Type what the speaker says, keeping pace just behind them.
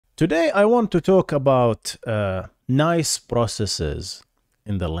Today I want to talk about nice processes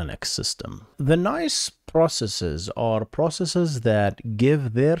in the Linux system. The nice processes are processes that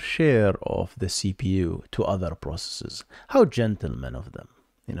give their share of the CPU to other processes. How gentlemen of them,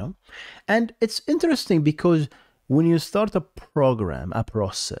 you know? And it's interesting because when you start a program, a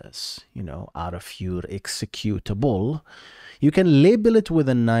process, you know, out of your executable, you can label it with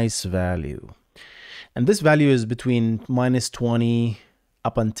a nice value. And this value is between -20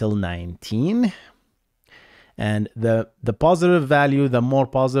 up until 19. And the positive value, the more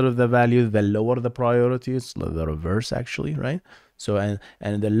positive the value, the lower the priority. It's the reverse actually, right? So,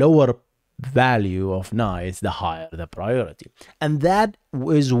 and the lower value of nice, the higher the priority. And that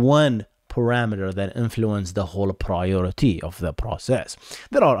is one parameter that influences the whole priority of the process.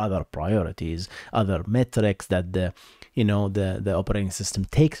 There are other priorities, other metrics that the operating system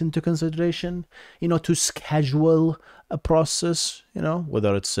takes into consideration, to schedule a process,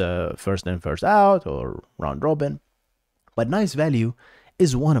 whether it's first in, first out or round robin. But nice value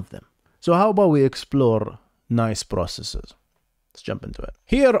is one of them. So how about we explore nice processes? Let's jump into it.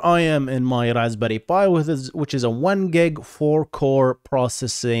 Here I am in my Raspberry Pi, which is a 1 gig 4-core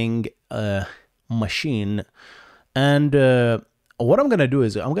processing machine. And what I'm going to do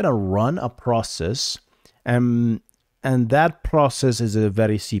is I'm going to run a process, and that process is a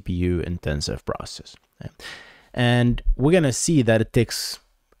very CPU intensive process. Okay? And we're going to see that it takes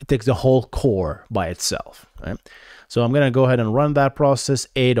the whole core by itself. Right? So I'm going to go ahead and run that process.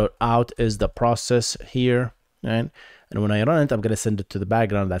 A.out is the process here. Right? And when I run it, I'm going to send it to the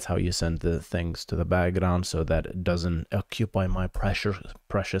background. That's how you send the things to the background so that it doesn't occupy my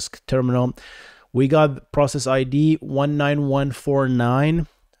precious terminal. We got process ID 19149.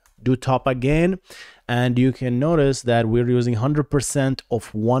 Do top again. And you can notice that we're using 100%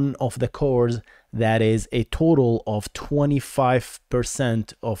 of one of the cores. That is a total of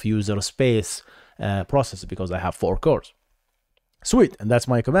 25% of user space processed because I have 4 cores. Sweet. And that's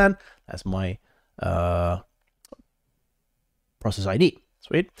my command. That's my process ID.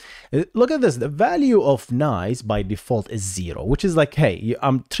 Sweet. Look at this. The value of nice by default is 0, which is like, hey,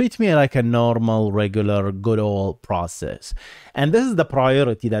 treat me like a normal, regular, good old process. And this is the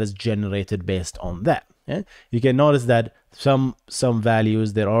priority that is generated based on that. Yeah? You can notice that some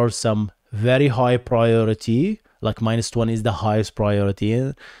values, there are some very high priority, like -20 is the highest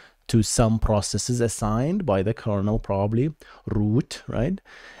priority to some processes assigned by the kernel, probably root, right?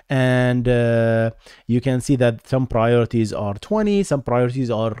 And you can see that some priorities are 20, some priorities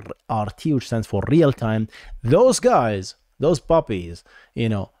are RT, which stands for real time. Those guys, those puppies,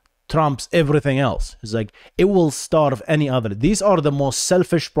 trumps everything else. It's like it will starve any other. These are the most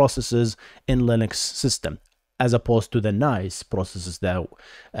selfish processes in Linux system, as opposed to the nice processes that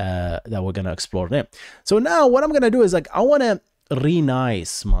we're gonna explore there. So now what I'm gonna do is like I wanna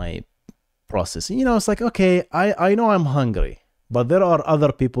renice my process. It's like, okay, I know I'm hungry, but there are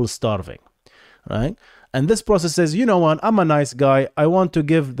other people starving, right? And this process says, you know what, I'm a nice guy. I want to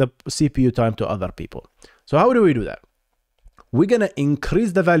give the CPU time to other people. So how do we do that? We're going to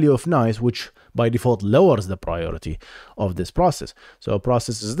increase the value of nice, which by default lowers the priority of this process. So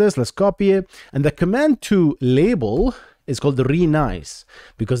process is this, let's copy it. And the command to label is called the renice,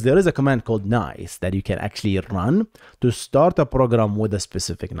 because there is a command called nice that you can actually run to start a program with a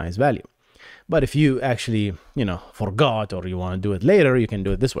specific nice value. But if you actually, forgot or you want to do it later, you can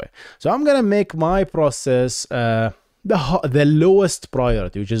do it this way. So I'm going to make my process the lowest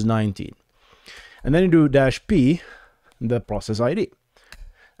priority, which is 19. And then you do -p, the process ID.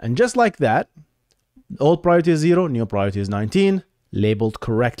 And just like that, old priority is 0, new priority is 19, labeled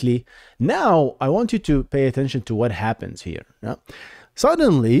correctly. Now, I want you to pay attention to what happens here. Yeah?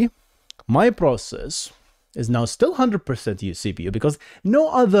 Suddenly, my process is now still 100% CPU because no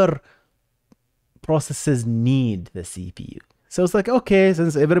other processes need the CPU. So it's like, okay,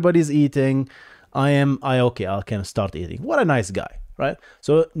 since everybody's eating, I can start eating. What a nice guy, right?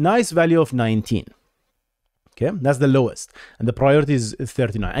 So nice value of 19. Okay, that's the lowest, and the priority is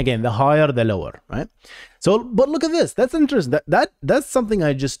 39. Again, the higher, the lower, right? So, but look at this. That's interesting. That's something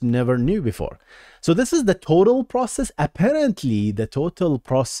I just never knew before. So this is the total process. Apparently, the total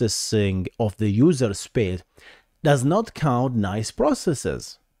processing of the user space does not count nice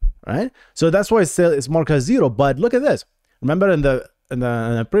processes, right? So that's why it's marked as 0. But look at this. Remember in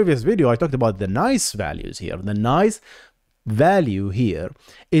the previous video, I talked about the nice values here. The nice value here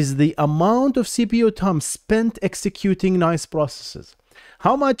is the amount of CPU time spent executing nice processes.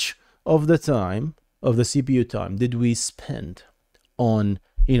 How much of the time of the CPU time did we spend on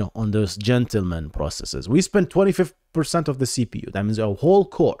on those gentleman processes? We spent 25% of the CPU. That means a whole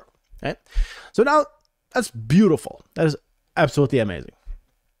core, right? So now that's beautiful. That is absolutely amazing.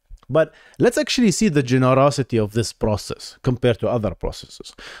 But let's actually see the generosity of this process compared to other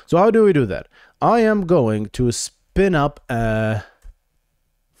processes. So how do we do that? I am going to spin up 4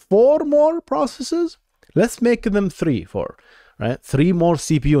 more processes. Let's make them 4, right? 3 more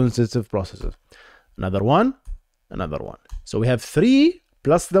CPU intensive processes. Another one, another one. So we have 3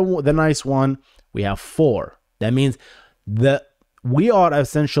 plus the nice one. We have 4. That means we are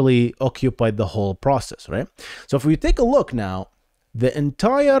essentially occupied the whole process, right? So if we take a look now, the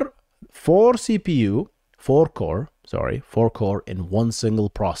entire 4 core in one single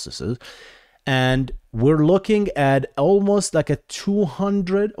process, and we're looking at almost like a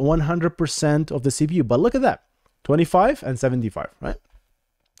 100% of the CPU. But look at that, 25 and 75, right?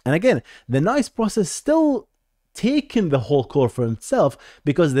 And again, the nice process still taking the whole core for himself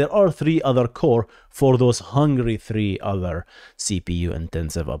because there are 3 other core for those hungry 3 other CPU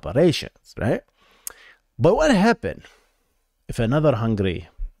intensive operations, right? But what happened if another hungry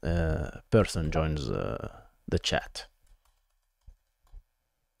person joins the chat?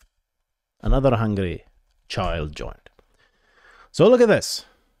 Another hungry child joined. So look at this.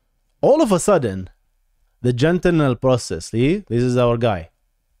 All of a sudden, the gentleman process, see, this is our guy.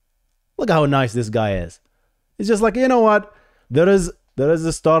 Look how nice this guy is. It's just like, you know what? There is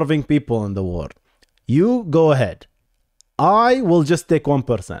the starving people in the world. You go ahead. I will just take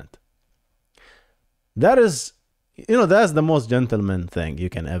 1%. That is, you know, that's the most gentleman thing you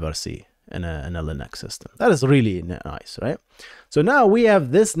can ever see in a Linux system. That is really nice, right? So now we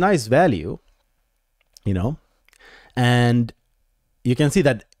have this nice value, you know, and you can see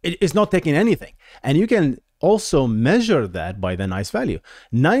that it's not taking anything. And you can also measure that by the nice value.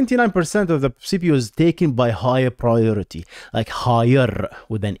 99% of the CPU is taken by higher priority, like higher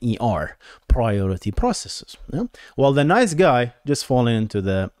with an ER, priority processes. Yeah? While the nice guy just falling into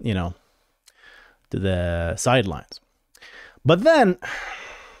the, you know, to the sidelines. But then,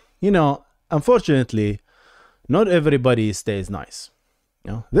 you know, unfortunately, not everybody stays nice.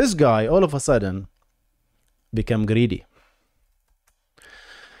 You know, this guy all of a sudden become greedy.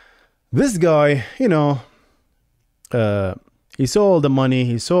 This guy, you know, he saw all the money,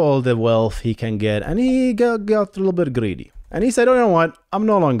 he saw all the wealth he can get, and he got a little bit greedy. And he said, oh, you know what? I'm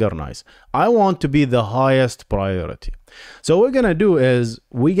no longer nice. I want to be the highest priority. So what we're going to do is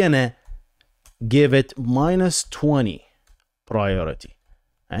we're going to give it -20 priority.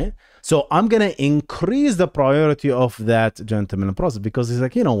 Right? So I'm going to increase the priority of that gentleman process because he's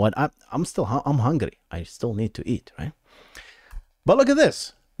like, you know what? I'm hungry. I still need to eat, right? But look at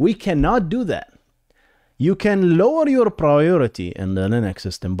this. We cannot do that. You can lower your priority in the Linux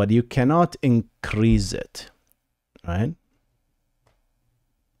system, but you cannot increase it, right?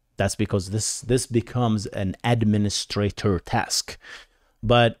 That's because this becomes an administrator task.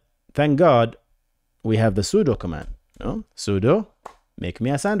 But thank God we have the sudo command. You know? Sudo, make me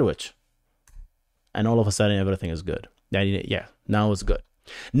a sandwich. And all of a sudden everything is good. Yeah, now it's good.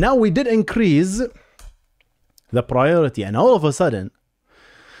 Now we did increase the priority, and all of a sudden,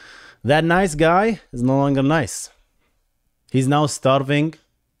 that nice guy is no longer nice. He's now starving,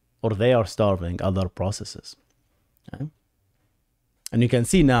 or they are starving other processes. Okay? And you can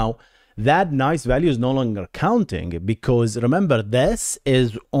see now that nice value is no longer counting because remember, this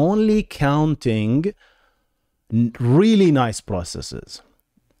is only counting really nice processes.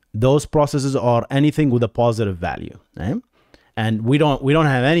 Those processes are anything with a positive value. Okay? And we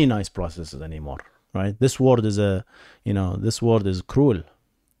don't have any nice processes anymore, right? This world is this world is cruel.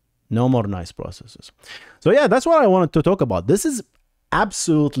 No more nice processes. So yeah, that's what I wanted to talk about. This is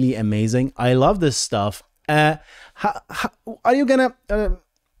absolutely amazing. I love this stuff. Are you gonna?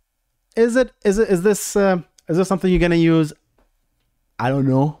 Is this something you're gonna use? I don't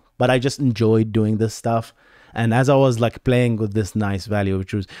know, but I just enjoyed doing this stuff. And as I was like playing with this nice value,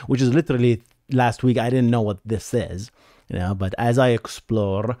 which is literally last week, I didn't know what this is. You know, but as I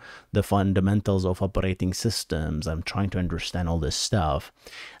explore the fundamentals of operating systems, I'm trying to understand all this stuff.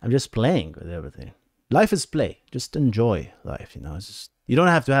 I'm just playing with everything. Life is play. Just enjoy life. You know, it's just, you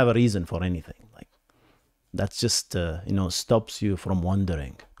don't have to have a reason for anything. Like that's just you know, stops you from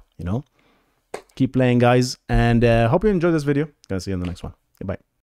wondering. You know, keep playing, guys, and hope you enjoyed this video. Gonna see you in the next one. Goodbye.